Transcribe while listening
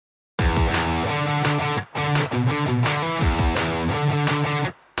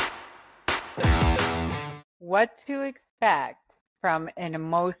What to expect from an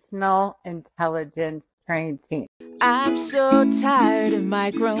emotional intelligence trained team. I'm so tired of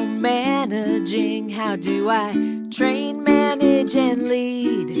micromanaging. How do I train, manage, and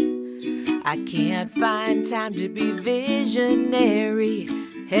lead? I can't find time to be visionary.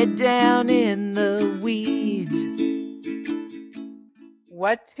 Head down in the weeds.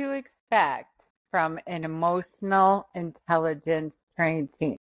 What to expect from an emotional intelligence trained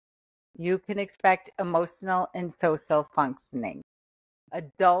team. You can expect emotional and social functioning,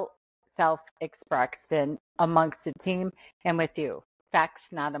 adult self-expression amongst the team and with you. Facts,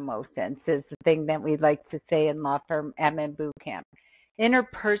 not emotions, is the thing that we like to say in law firm admin boot camp.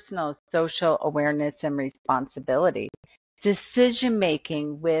 Interpersonal social awareness and responsibility.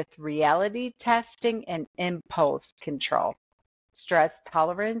 Decision-making with reality testing and impulse control. Stress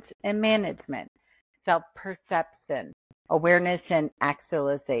tolerance and management. Self-perception, awareness and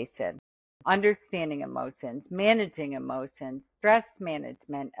actualization. Understanding emotions, managing emotions, stress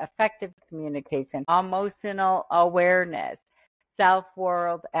management, effective communication, emotional awareness,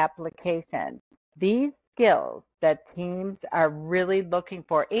 self-world application. These skills that teams are really looking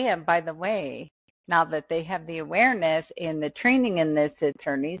for. And by the way, now that they have the awareness and the training in this,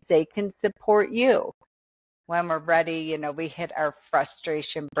 attorneys, they can support you. When we're ready, we hit our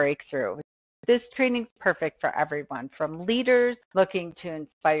frustration breakthrough. This training is perfect for everyone, from leaders looking to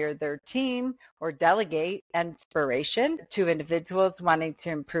inspire their team or delegate inspiration to individuals wanting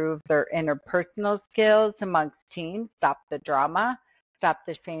to improve their interpersonal skills amongst teams, stop the drama, stop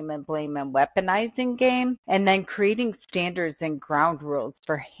the shame and blame and weaponizing game, and then creating standards and ground rules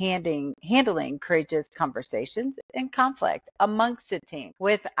for handling courageous conversations and conflict amongst the team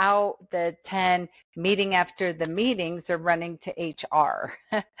without the 10 meeting after the meetings or running to HR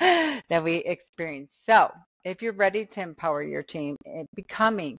that we experience. So if you're ready to empower your team in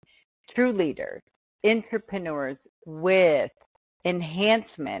becoming true leaders, entrepreneurs with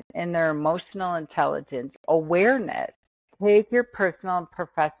enhancement in their emotional intelligence, awareness, take your personal and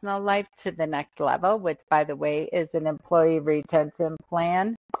professional life to the next level, which, by the way, is an employee retention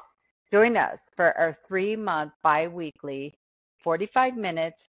plan. Join us for our 3-month bi-weekly, 45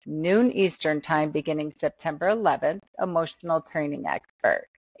 minutes, noon Eastern time, beginning September 11th, emotional training expert.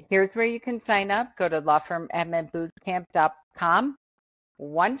 Here's where you can sign up. Go to lawfirmadminbootcamp.com.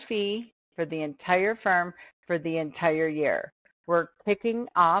 One fee for the entire firm for the entire year. We're kicking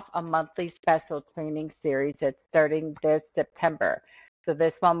off a monthly special training series that's starting this September. So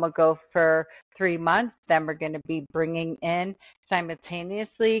this one will go for 3 months. Then we're going to be bringing in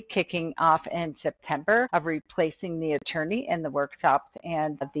simultaneously, kicking off in September, of replacing the attorney in the workshops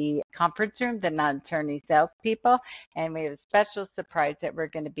and the conference room, the non-attorney salespeople. And we have a special surprise that we're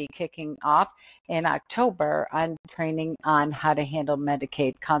going to be kicking off in October on training on how to handle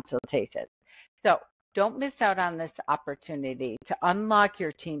Medicaid consultations. So don't miss out on this opportunity to unlock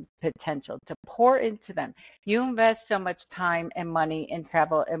your team's potential, to pour into them. You invest so much time and money and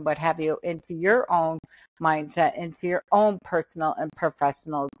travel and what have you into your own mindset, into your own personal and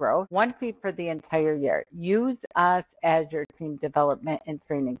professional growth. One fee for the entire year. Use us as your team development and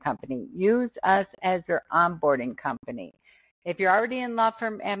training company. Use us as your onboarding company. If you're already in Law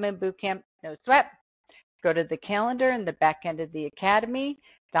Firm Admin Bootcamp, no sweat. Go to the calendar in the back end of the academy.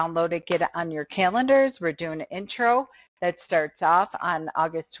 Download it, get it on your calendars. We're doing an intro that starts off on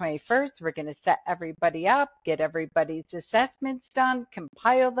August 21st. We're going to set everybody up, get everybody's assessments done,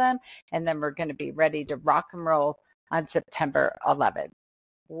 compile them, and then we're going to be ready to rock and roll on September 11th.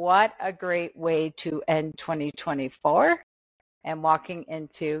 What a great way to end 2024 and walking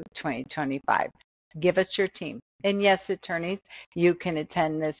into 2025. Give us your team. And yes, attorneys, you can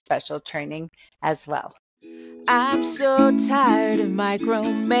attend this special training as well. I'm so tired of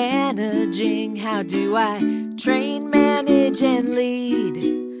micromanaging. How do I train, manage, and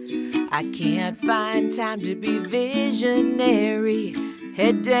lead? I can't find time to be visionary.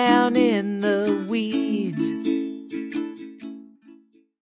 Head down in